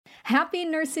Happy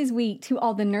Nurses Week to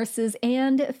all the nurses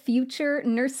and future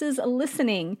nurses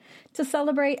listening. To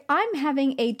celebrate, I'm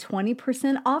having a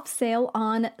 20% off sale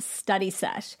on Study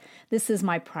Sesh. This is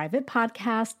my private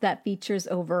podcast that features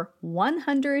over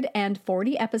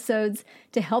 140 episodes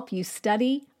to help you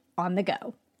study on the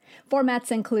go.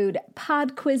 Formats include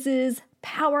pod quizzes,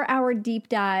 power hour deep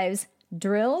dives,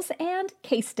 drills, and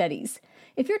case studies.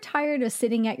 If you're tired of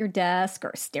sitting at your desk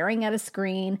or staring at a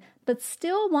screen, but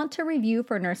still want to review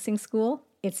for nursing school,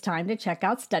 it's time to check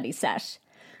out Study Sesh.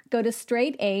 Go to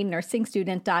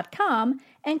straightanursingstudent.com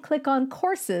and click on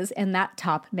courses in that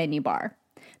top menu bar.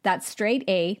 That's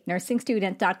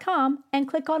straightanursingstudent.com and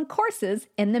click on courses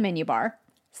in the menu bar.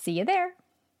 See you there.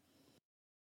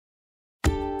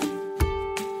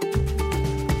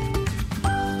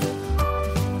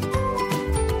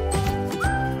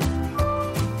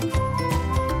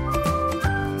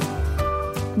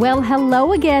 Well,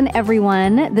 hello again,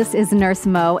 everyone. This is Nurse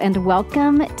Mo, and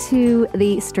welcome to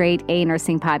the Straight A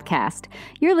Nursing Podcast.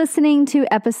 You're listening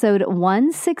to episode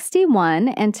 161,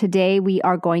 and today we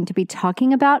are going to be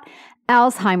talking about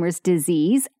Alzheimer's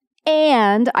disease,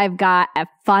 and I've got a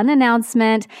fun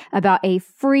announcement about a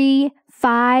free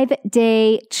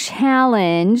 5-day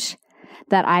challenge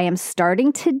that I am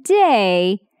starting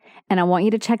today, and I want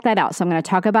you to check that out. So I'm going to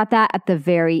talk about that at the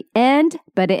very end,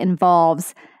 but it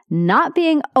involves not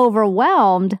being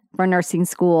overwhelmed for nursing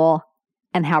school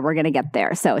and how we're going to get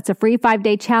there. So it's a free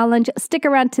 5-day challenge. Stick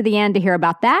around to the end to hear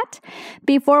about that.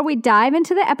 Before we dive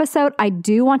into the episode, I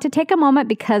do want to take a moment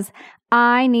because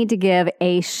I need to give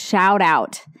a shout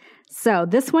out. So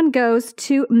this one goes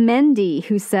to Mendy,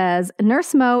 who says,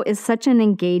 Nurse Mo is such an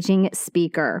engaging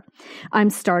speaker. I'm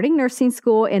starting nursing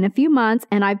school in a few months,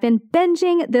 and I've been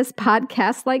binging this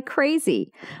podcast like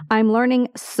crazy. I'm learning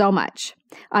so much.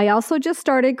 I also just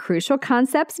started Crucial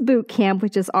Concepts Boot Camp,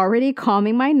 which is already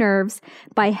calming my nerves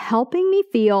by helping me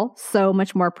feel so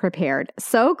much more prepared.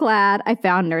 So glad I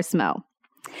found Nurse Mo.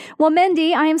 Well,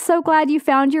 Mindy, I am so glad you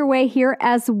found your way here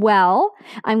as well.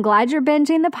 I'm glad you're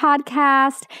binging the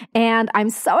podcast, and I'm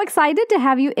so excited to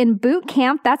have you in boot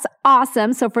camp. That's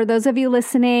awesome. So for those of you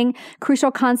listening,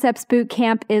 Crucial Concepts Boot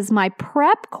Camp is my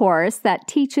prep course that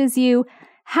teaches you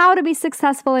how to be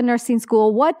successful in nursing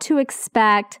school, what to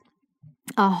expect,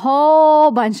 a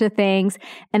whole bunch of things,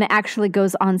 and it actually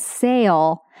goes on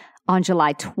sale on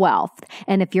July 12th.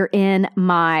 And if you're in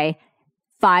my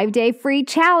 5-day free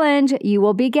challenge, you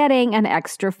will be getting an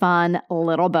extra fun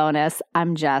little bonus.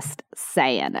 I'm just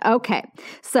saying. Okay,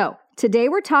 so today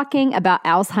we're talking about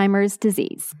Alzheimer's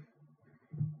disease.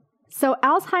 So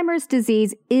Alzheimer's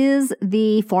disease is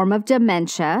the form of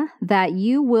dementia that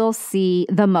you will see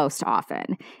the most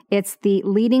often. It's the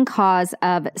leading cause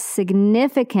of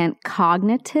significant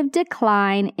cognitive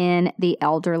decline in the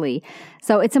elderly.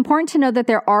 So it's important to know that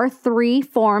there are 3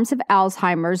 forms of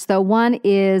Alzheimer's, though one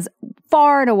is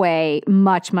far and away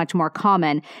much, much more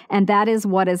common, and that is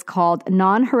what is called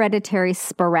non-hereditary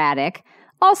sporadic,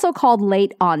 also called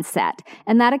late onset,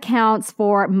 and that accounts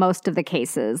for most of the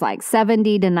cases, like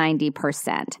 70 to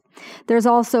 90%. There's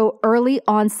also early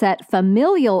onset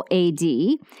familial AD,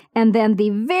 and then the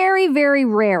very, very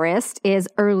rarest is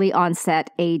early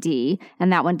onset AD,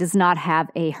 and that one does not have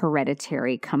a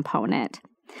hereditary component.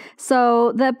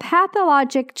 So the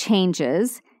pathologic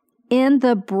changes in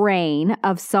the brain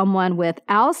of someone with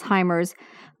Alzheimer's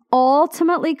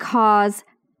ultimately cause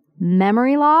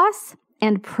memory loss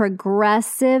and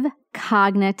progressive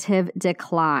cognitive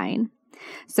decline.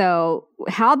 So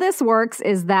how this works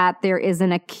is that there is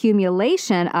an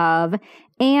accumulation of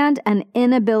and an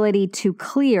inability to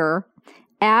clear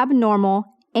abnormal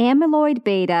amyloid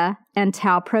beta and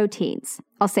tau proteins.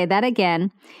 I'll say that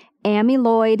again,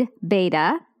 amyloid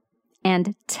beta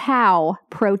and tau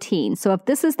protein. So if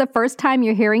this is the first time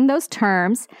you're hearing those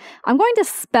terms, I'm going to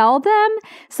spell them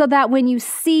so that when you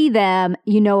see them,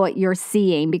 you know what you're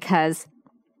seeing, because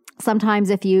sometimes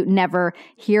if you never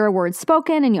hear a word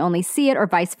spoken and you only see it, or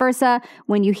vice versa,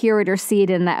 when you hear it or see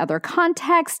it in that other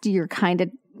context, you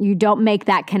don't make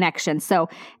that connection. So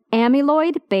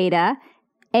amyloid beta,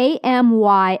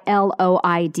 amyloid,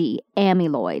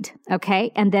 amyloid,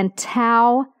 okay? And then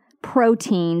tau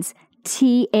proteins,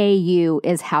 TAU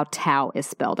is how tau is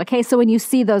spelled. Okay, so when you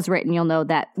see those written, you'll know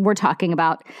that we're talking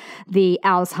about the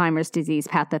Alzheimer's disease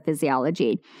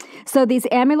pathophysiology. So these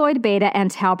amyloid beta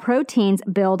and tau proteins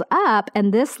build up,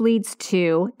 and this leads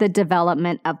to the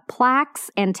development of plaques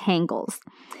and tangles.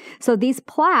 So these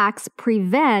plaques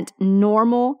prevent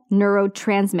normal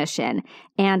neurotransmission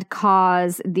and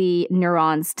cause the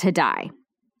neurons to die.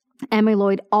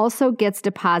 Amyloid also gets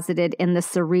deposited in the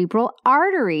cerebral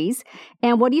arteries.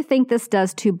 And what do you think this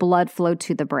does to blood flow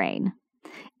to the brain?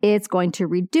 It's going to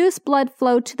reduce blood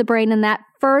flow to the brain, and that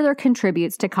further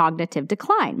contributes to cognitive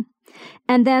decline.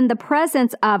 And then the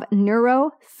presence of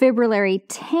neurofibrillary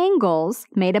tangles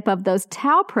made up of those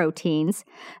tau proteins,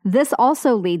 this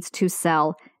also leads to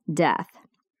cell death.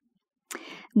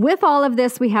 With all of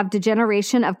this, we have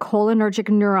degeneration of cholinergic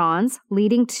neurons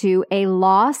leading to a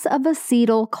loss of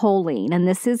acetylcholine, and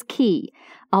this is key,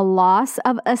 a loss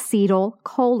of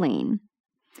acetylcholine.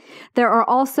 There are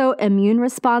also immune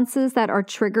responses that are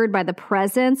triggered by the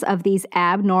presence of these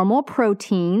abnormal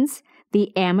proteins,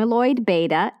 the amyloid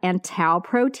beta and tau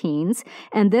proteins,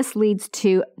 and this leads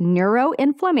to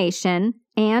neuroinflammation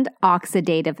and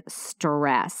oxidative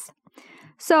stress.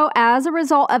 So as a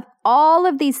result of all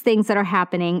of these things that are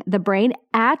happening, the brain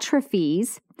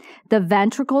atrophies, the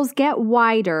ventricles get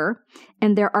wider,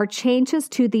 and there are changes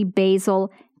to the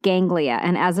basal ganglia.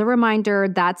 And as a reminder,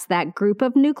 that's that group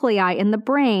of nuclei in the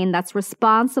brain that's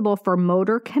responsible for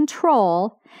motor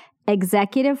control,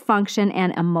 executive function,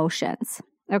 and emotions.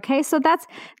 Okay, so that's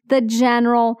the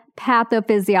general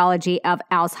pathophysiology of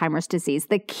Alzheimer's disease.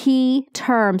 The key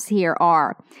terms here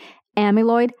are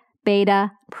amyloid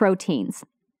beta proteins,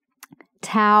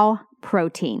 tau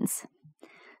proteins.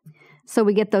 So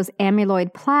we get those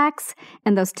amyloid plaques,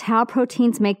 and those tau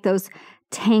proteins make those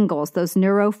tangles, those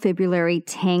neurofibrillary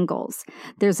tangles.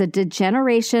 There's a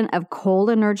degeneration of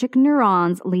cholinergic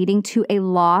neurons leading to a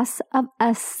loss of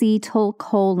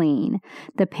acetylcholine.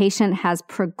 The patient has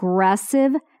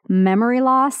progressive memory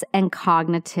loss and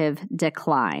cognitive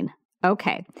decline.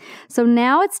 Okay, so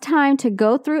now it's time to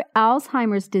go through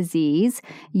Alzheimer's disease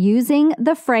using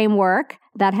the framework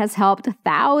that has helped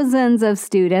thousands of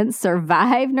students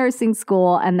survive nursing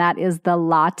school, and that is the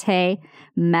latte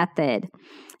method.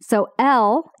 So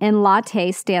L in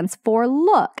latte stands for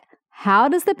look. How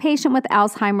does the patient with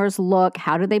Alzheimer's look?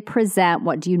 How do they present?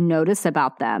 What do you notice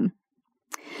about them?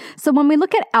 So when we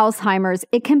look at Alzheimer's,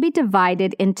 it can be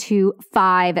divided into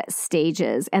 5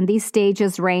 stages, and these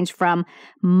stages range from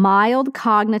mild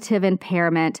cognitive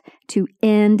impairment to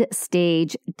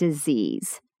end-stage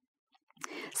disease.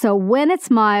 So when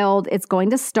it's mild, it's going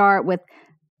to start with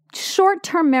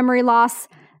short-term memory loss,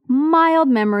 mild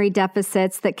memory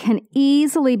deficits that can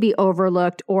easily be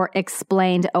overlooked or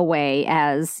explained away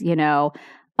as,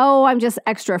 oh, I'm just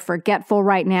extra forgetful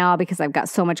right now because I've got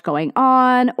so much going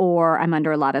on, or I'm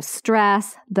under a lot of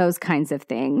stress, those kinds of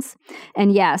things.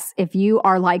 And yes, if you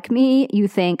are like me, you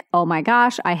think, oh my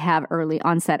gosh, I have early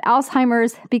onset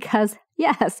Alzheimer's, because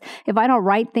yes, if I don't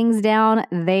write things down,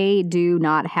 they do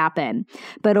not happen.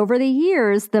 But over the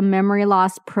years, the memory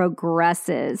loss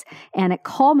progresses, and it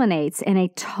culminates in a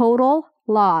total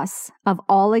loss of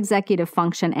all executive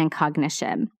function and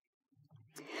cognition.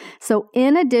 So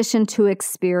in addition to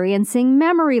experiencing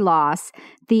memory loss,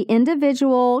 the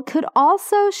individual could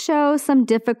also show some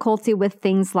difficulty with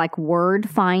things like word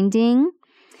finding.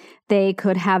 They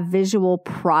could have visual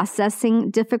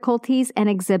processing difficulties and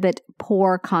exhibit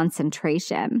poor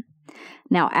concentration.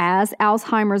 Now, as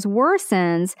Alzheimer's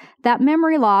worsens, that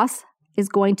memory loss is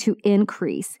going to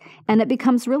increase, and it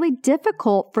becomes really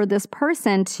difficult for this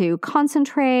person to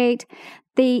concentrate.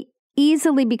 They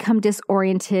easily become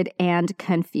disoriented and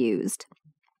confused.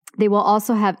 They will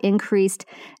also have increased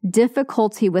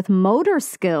difficulty with motor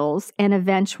skills and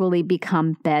eventually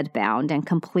become bedbound and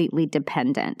completely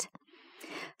dependent.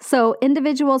 So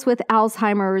individuals with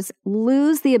Alzheimer's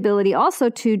lose the ability also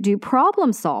to do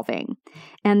problem solving,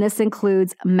 and this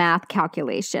includes math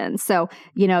calculations. So,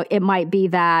 it might be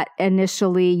that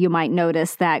initially you might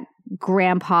notice that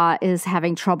grandpa is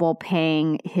having trouble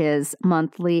paying his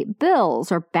monthly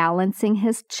bills or balancing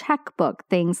his checkbook,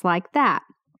 things like that.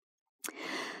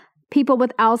 People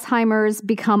with Alzheimer's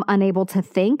become unable to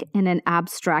think in an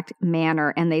abstract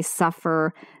manner, and they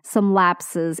suffer some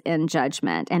lapses in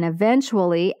judgment. And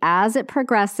eventually, as it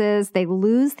progresses, they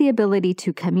lose the ability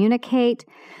to communicate,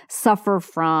 suffer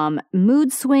from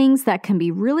mood swings that can be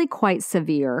really quite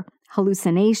severe,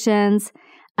 hallucinations,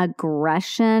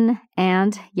 aggression,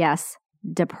 and yes,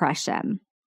 depression.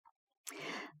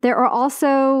 There are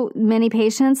also many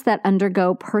patients that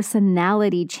undergo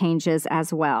personality changes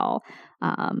as well.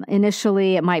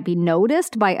 Initially, it might be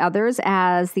noticed by others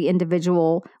as the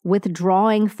individual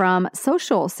withdrawing from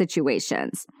social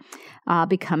situations,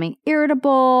 becoming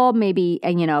irritable, maybe,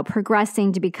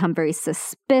 progressing to become very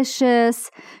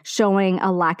suspicious, showing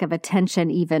a lack of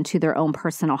attention even to their own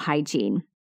personal hygiene.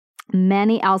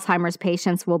 Many Alzheimer's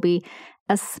patients will be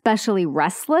especially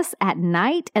restless at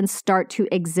night and start to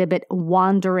exhibit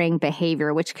wandering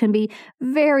behavior, which can be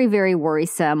very, very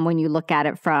worrisome when you look at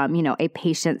it from, a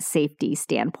patient safety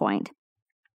standpoint.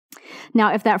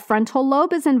 Now, if that frontal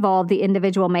lobe is involved, the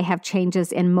individual may have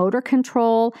changes in motor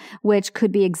control, which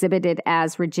could be exhibited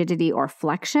as rigidity or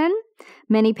flexion.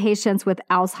 Many patients with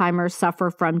Alzheimer's suffer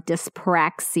from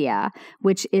dyspraxia,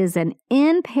 which is an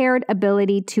impaired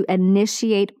ability to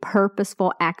initiate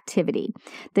purposeful activity.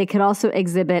 They could also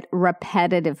exhibit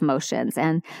repetitive motions,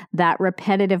 and that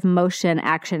repetitive motion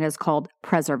action is called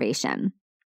preservation.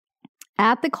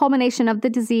 At the culmination of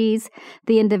the disease,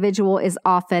 the individual is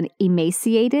often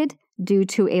emaciated due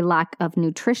to a lack of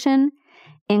nutrition,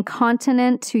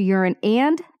 incontinent to urine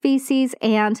and feces,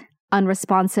 and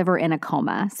unresponsive or in a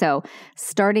coma. So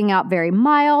starting out very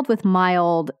mild with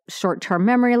mild short-term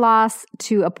memory loss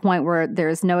to a point where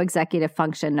there's no executive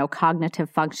function, no cognitive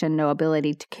function, no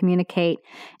ability to communicate,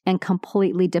 and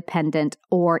completely dependent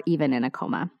or even in a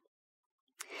coma.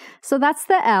 So that's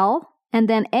the L. And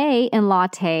then A in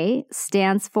latte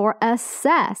stands for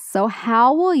assess. So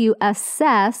how will you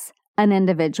assess an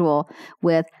individual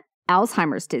with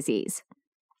Alzheimer's disease?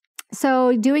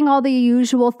 So doing all the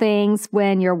usual things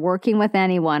when you're working with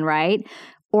anyone, right?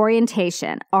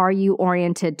 Orientation. Are you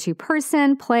oriented to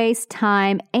person, place,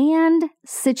 time, and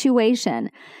situation?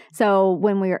 So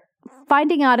when we're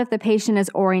finding out if the patient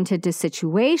is oriented to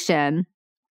situation,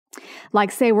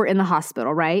 like say we're in the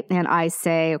hospital, right? And I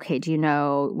say, okay, do you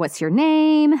know what's your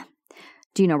name?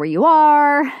 Do you know where you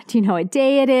are? Do you know what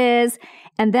day it is?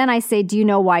 And then I say, do you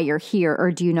know why you're here,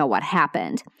 or do you know what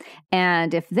happened?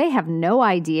 And if they have no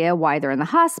idea why they're in the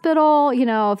hospital,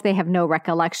 if they have no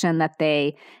recollection that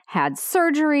they had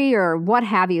surgery or what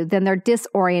have you, then they're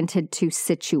disoriented to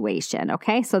situation,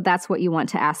 okay? So that's what you want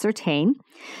to ascertain.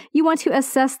 You want to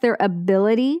assess their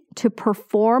ability to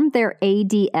perform their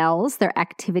ADLs, their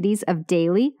activities of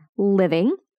daily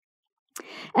living,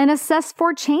 and assess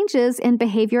for changes in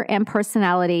behavior and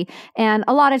personality. And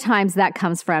a lot of times that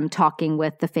comes from talking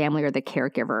with the family or the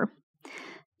caregiver.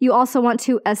 You also want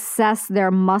to assess their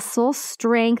muscle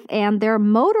strength and their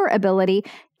motor ability,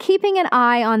 keeping an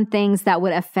eye on things that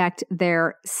would affect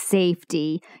their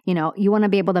safety. You want to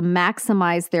be able to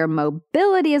maximize their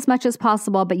mobility as much as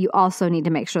possible, but you also need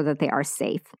to make sure that they are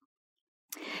safe.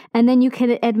 And then you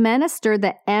can administer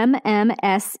the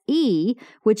MMSE,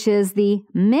 which is the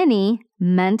mini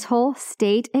mental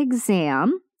state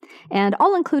exam. And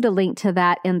I'll include a link to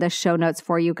that in the show notes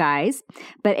for you guys.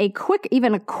 But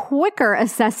even a quicker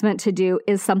assessment to do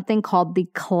is something called the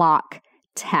clock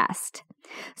test.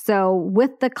 So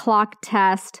with the clock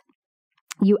test,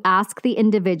 you ask the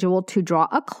individual to draw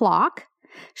a clock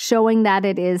showing that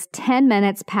it is 10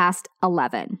 minutes past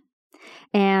 11.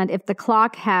 And if the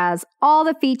clock has all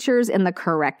the features in the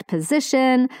correct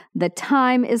position, the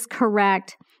time is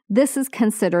correct, this is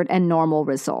considered a normal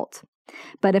result.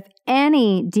 But if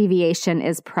any deviation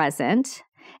is present,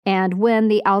 and when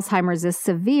the Alzheimer's is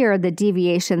severe, the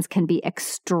deviations can be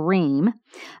extreme.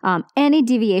 Any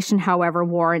deviation, however,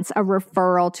 warrants a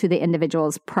referral to the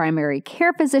individual's primary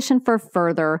care physician for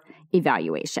further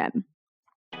evaluation.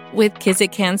 With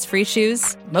Kizik hands-free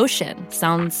shoes, motion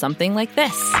sounds something like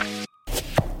this.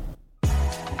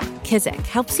 Kizik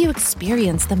helps you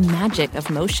experience the magic of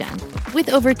motion. With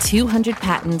over 200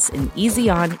 patents and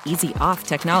easy-on, easy-off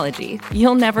technology,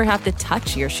 you'll never have to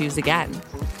touch your shoes again.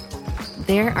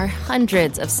 There are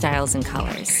hundreds of styles and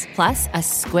colors, plus a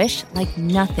squish like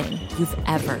nothing you've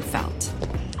ever felt.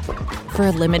 For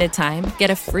a limited time, get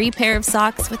a free pair of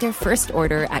socks with your first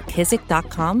order at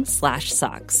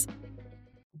kizik.com/socks.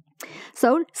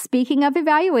 So speaking of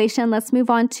evaluation, let's move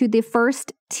on to the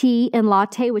first T in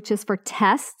latte, which is for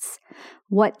tests.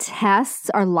 What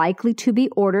tests are likely to be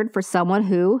ordered for someone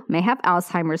who may have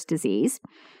Alzheimer's disease?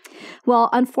 Well,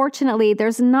 unfortunately,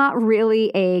 there's not really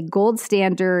a gold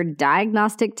standard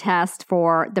diagnostic test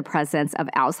for the presence of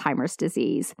Alzheimer's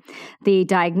disease. The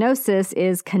diagnosis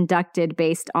is conducted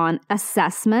based on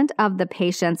assessment of the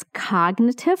patient's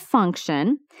cognitive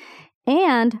function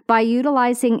and by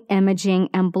utilizing imaging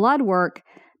and blood work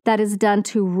that is done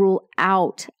to rule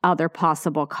out other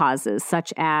possible causes,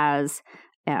 such as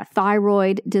a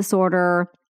thyroid disorder,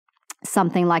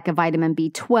 something like a vitamin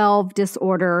B12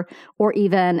 disorder, or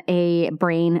even a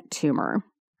brain tumor.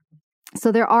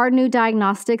 So there are new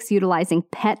diagnostics utilizing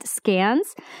PET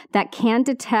scans that can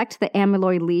detect the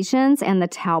amyloid lesions and the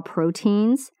tau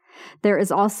proteins. There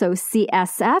is also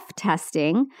CSF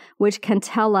testing, which can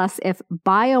tell us if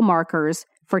biomarkers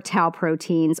for tau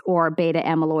proteins or beta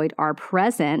amyloid are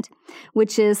present,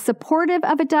 which is supportive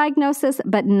of a diagnosis,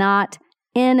 but not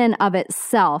in and of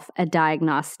itself a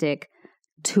diagnostic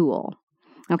tool.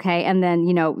 Okay, and then,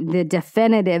 the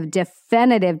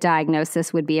definitive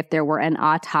diagnosis would be if there were an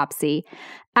autopsy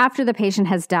after the patient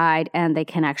has died and they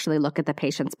can actually look at the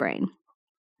patient's brain.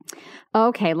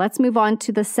 Okay, let's move on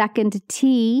to the second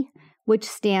T, which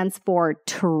stands for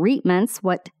treatments.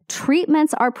 What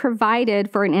treatments are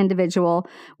provided for an individual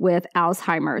with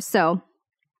Alzheimer's? So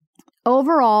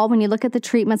overall, when you look at the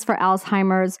treatments for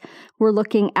Alzheimer's, we're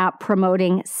looking at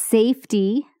promoting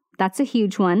safety. That's a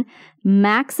huge one.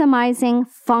 Maximizing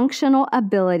functional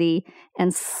ability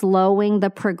and slowing the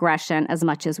progression as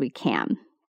much as we can.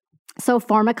 So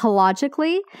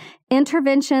pharmacologically,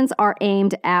 interventions are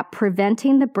aimed at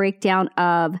preventing the breakdown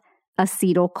of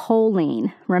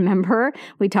acetylcholine. Remember,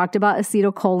 we talked about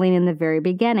acetylcholine in the very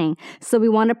beginning. So we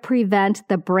want to prevent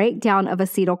the breakdown of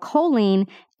acetylcholine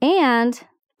and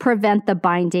prevent the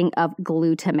binding of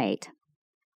glutamate.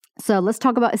 So let's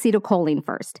talk about acetylcholine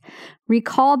first.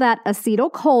 Recall that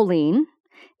acetylcholine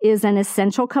is an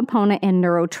essential component in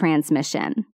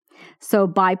neurotransmission. So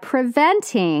by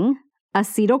preventing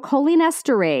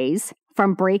acetylcholinesterase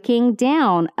from breaking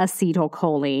down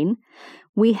acetylcholine,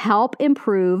 we help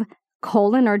improve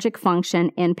cholinergic function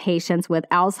in patients with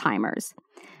Alzheimer's.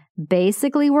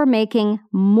 Basically, we're making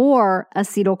more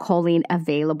acetylcholine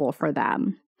available for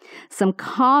them. Some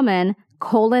common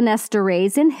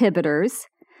cholinesterase inhibitors,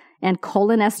 and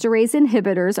cholinesterase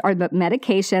inhibitors are the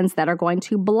medications that are going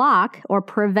to block or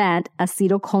prevent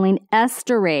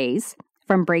acetylcholinesterase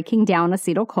from breaking down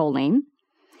acetylcholine.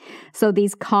 So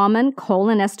these common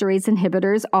cholinesterase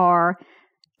inhibitors are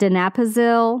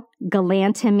donepezil,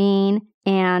 galantamine,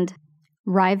 and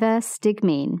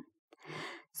rivastigmine.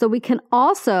 So we can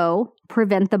also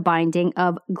prevent the binding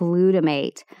of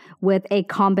glutamate with a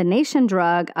combination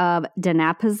drug of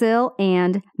donepezil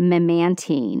and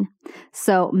memantine.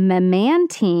 So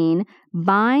memantine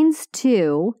binds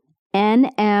to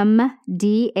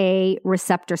NMDA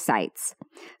receptor sites.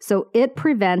 So it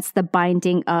prevents the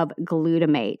binding of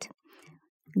glutamate.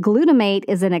 Glutamate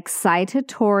is an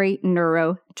excitatory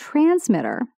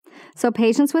neurotransmitter. So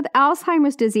patients with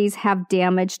Alzheimer's disease have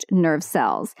damaged nerve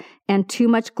cells, and too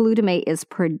much glutamate is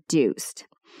produced.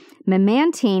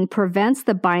 Memantine prevents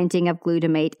the binding of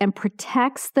glutamate and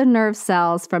protects the nerve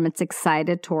cells from its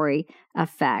excitatory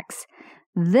effects.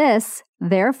 This,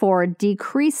 therefore,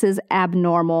 decreases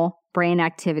abnormal brain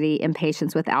activity in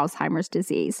patients with Alzheimer's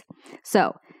disease.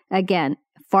 So, again,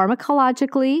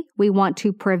 pharmacologically, we want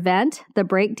to prevent the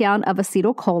breakdown of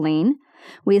acetylcholine.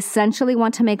 We essentially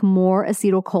want to make more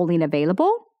acetylcholine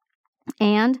available,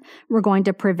 and we're going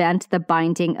to prevent the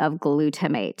binding of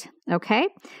glutamate. Okay,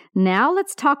 now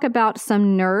let's talk about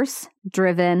some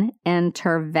nurse-driven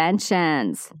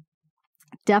interventions.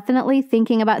 Definitely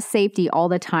thinking about safety all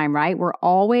the time, right? We're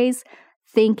always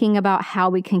thinking about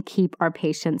how we can keep our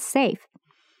patients safe.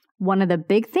 One of the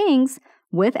big things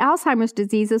with Alzheimer's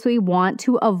disease is we want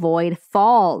to avoid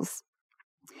falls.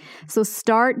 So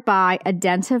start by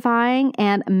identifying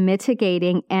and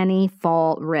mitigating any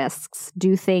fall risks.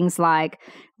 Do things like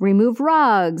remove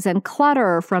rugs and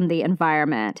clutter from the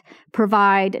environment,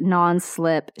 provide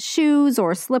non-slip shoes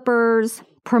or slippers,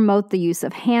 promote the use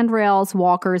of handrails,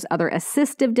 walkers, other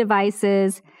assistive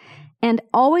devices, and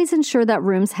always ensure that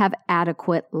rooms have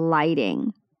adequate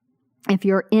lighting. If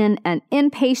you're in an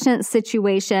inpatient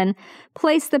situation,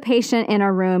 place the patient in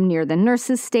a room near the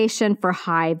nurse's station for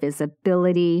high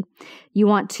visibility. You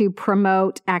want to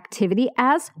promote activity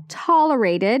as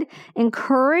tolerated,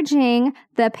 encouraging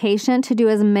the patient to do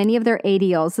as many of their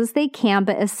ADLs as they can,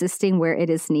 but assisting where it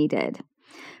is needed.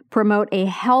 Promote a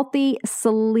healthy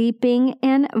sleeping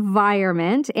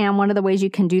environment, and one of the ways you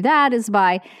can do that is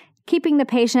by keeping the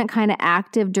patient kind of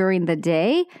active during the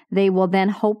day. They will then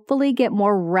hopefully get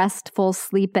more restful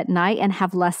sleep at night and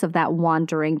have less of that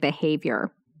wandering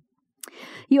behavior.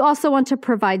 You also want to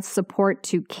provide support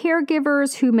to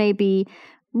caregivers who may be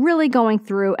really going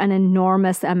through an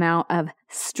enormous amount of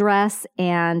stress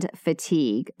and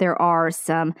fatigue. There are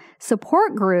some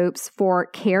support groups for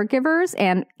caregivers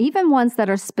and even ones that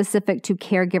are specific to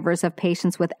caregivers of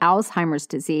patients with Alzheimer's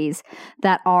disease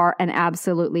that are an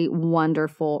absolutely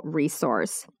wonderful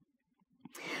resource.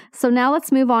 So now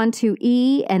let's move on to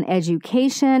E and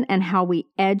education and how we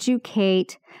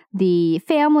educate the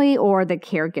family or the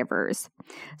caregivers.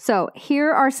 So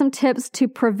here are some tips to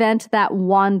prevent that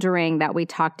wandering that we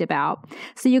talked about.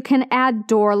 So you can add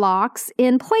door locks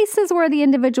in places where the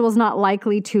individual is not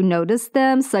likely to notice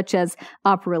them, such as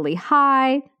up really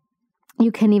high.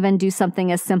 You can even do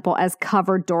something as simple as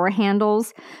covered door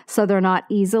handles so they're not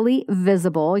easily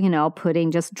visible,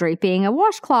 just draping a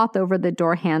washcloth over the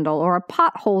door handle or a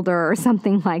pot holder or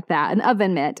something like that, an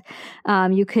oven mitt.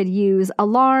 You could use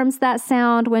alarms that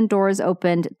sound when doors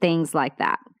opened, things like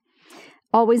that.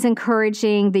 Always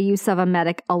encouraging the use of a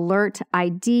medic alert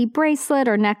ID bracelet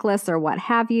or necklace or what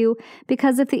have you,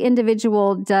 because if the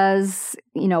individual does,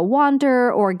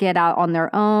 wander or get out on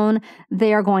their own,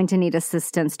 they are going to need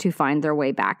assistance to find their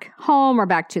way back home or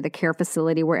back to the care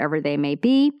facility, wherever they may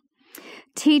be.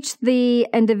 Teach the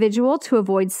individual to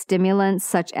avoid stimulants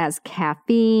such as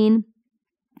caffeine.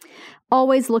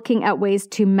 Always looking at ways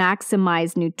to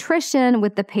maximize nutrition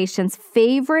with the patient's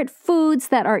favorite foods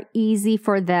that are easy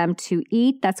for them to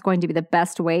eat. That's going to be the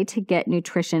best way to get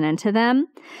nutrition into them.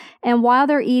 And while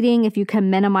they're eating, if you can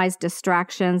minimize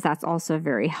distractions, that's also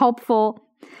very helpful.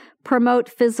 Promote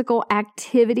physical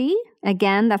activity.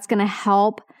 Again, that's going to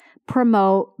help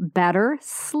promote better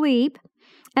sleep.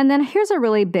 And then here's a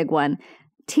really big one.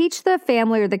 Teach the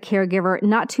family or the caregiver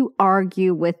not to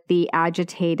argue with the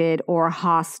agitated or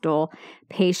hostile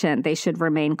patient. They should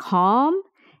remain calm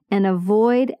and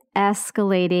avoid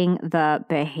escalating the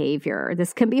behavior.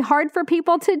 This can be hard for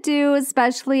people to do,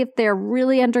 especially if they're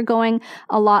really undergoing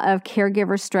a lot of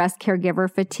caregiver stress, caregiver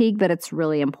fatigue, but it's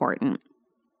really important.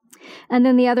 And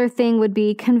then the other thing would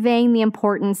be conveying the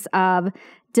importance of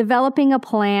developing a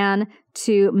plan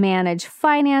to manage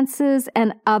finances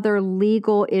and other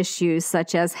legal issues,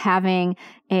 such as having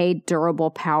a durable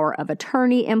power of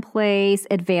attorney in place,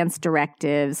 advance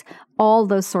directives, all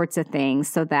those sorts of things,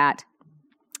 so that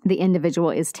the individual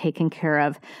is taken care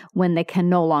of when they can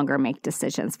no longer make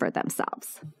decisions for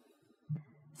themselves.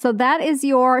 So that is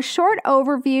your short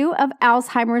overview of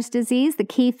Alzheimer's disease, the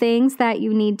key things that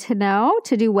you need to know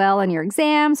to do well in your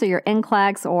exams or your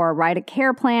NCLEX or write a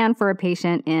care plan for a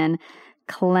patient in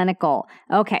clinical.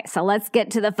 Okay, so let's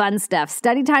get to the fun stuff.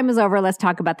 Study time is over. Let's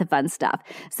talk about the fun stuff.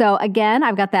 So again,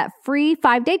 I've got that free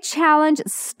 5-day challenge.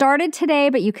 It started today,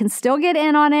 but you can still get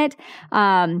in on it.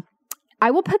 I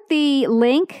will put the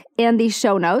link in the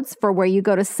show notes for where you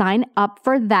go to sign up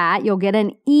for that. You'll get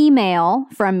an email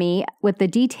from me with the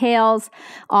details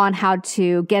on how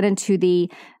to get into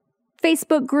the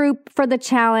Facebook group for the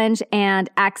challenge and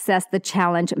access the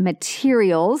challenge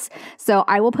materials. So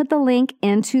I will put the link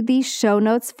into the show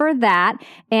notes for that.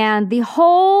 And the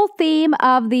whole theme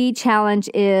of the challenge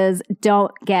is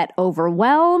don't get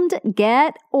overwhelmed,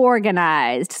 get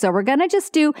organized. So we're going to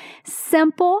just do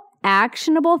simple,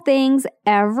 actionable things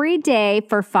every day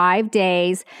for 5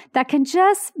 days that can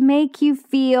just make you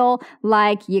feel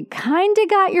like you kind of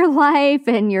got your life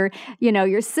and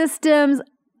your systems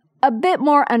a bit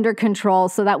more under control,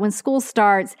 so that when school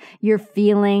starts, you're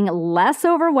feeling less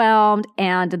overwhelmed.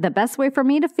 And the best way for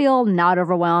me to feel not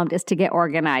overwhelmed is to get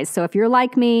organized. So if you're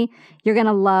like me, you're going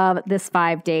to love this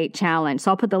 5-day challenge. So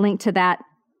I'll put the link to that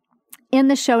in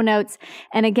the show notes.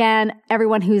 And again,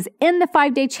 everyone who's in the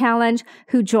 5-day challenge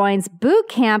who joins boot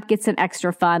camp gets an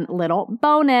extra fun little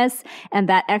bonus. And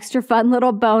that extra fun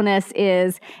little bonus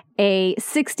is a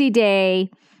 60-day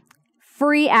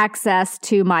free access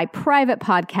to my private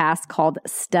podcast called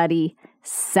Study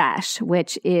Sesh,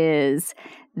 which is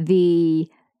the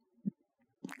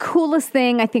coolest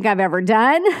thing I think I've ever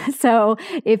done. So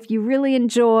if you really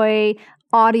enjoy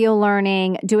audio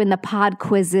learning, doing the pod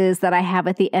quizzes that I have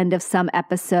at the end of some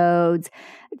episodes,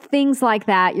 things like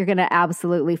that, you're going to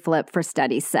absolutely flip for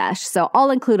Study Sesh. So I'll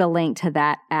include a link to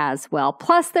that as well.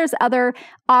 Plus, there's other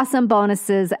awesome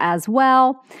bonuses as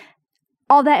well.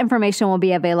 All that information will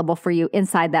be available for you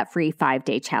inside that free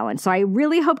 5-day challenge. So I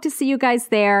really hope to see you guys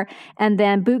there. And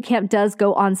then boot camp does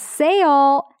go on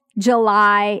sale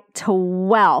July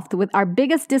 12th with our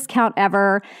biggest discount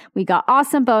ever. We got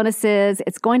awesome bonuses.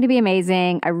 It's going to be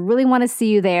amazing. I really want to see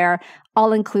you there.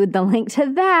 I'll include the link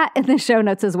to that in the show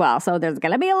notes as well. So there's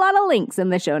going to be a lot of links in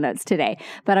the show notes today.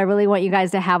 But I really want you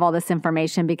guys to have all this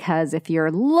information, because if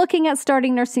you're looking at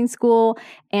starting nursing school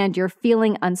and you're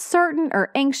feeling uncertain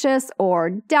or anxious or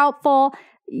doubtful,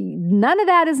 none of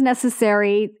that is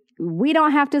necessary. We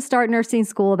don't have to start nursing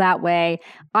school that way.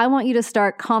 I want you to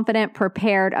start confident,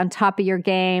 prepared, on top of your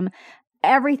game,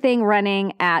 everything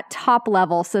running at top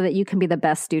level so that you can be the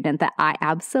best student that I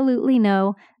absolutely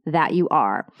know that you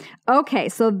are. Okay,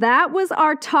 so that was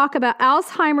our talk about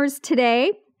Alzheimer's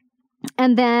today.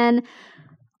 And then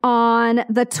on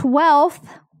the 12th,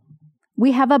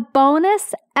 we have a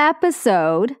bonus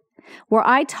episode where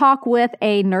I talk with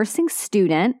a nursing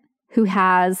student who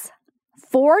has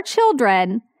 4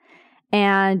 children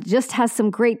and just has some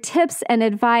great tips and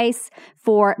advice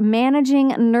for managing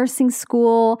nursing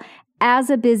school as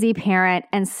a busy parent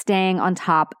and staying on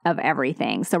top of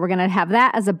everything. So we're going to have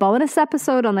that as a bonus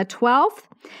episode on the 12th.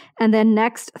 And then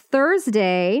next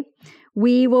Thursday,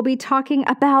 we will be talking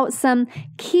about some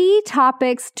key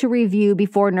topics to review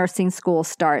before nursing school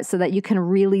starts so that you can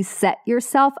really set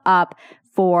yourself up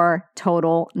for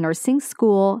total nursing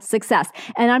school success.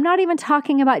 And I'm not even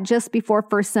talking about just before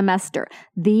first semester.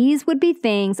 These would be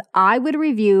things I would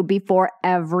review before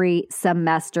every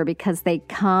semester because they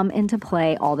come into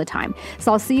play all the time.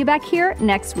 So I'll see you back here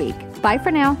next week. Bye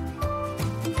for now.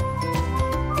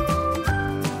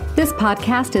 This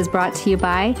podcast is brought to you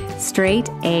by Straight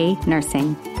A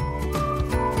Nursing.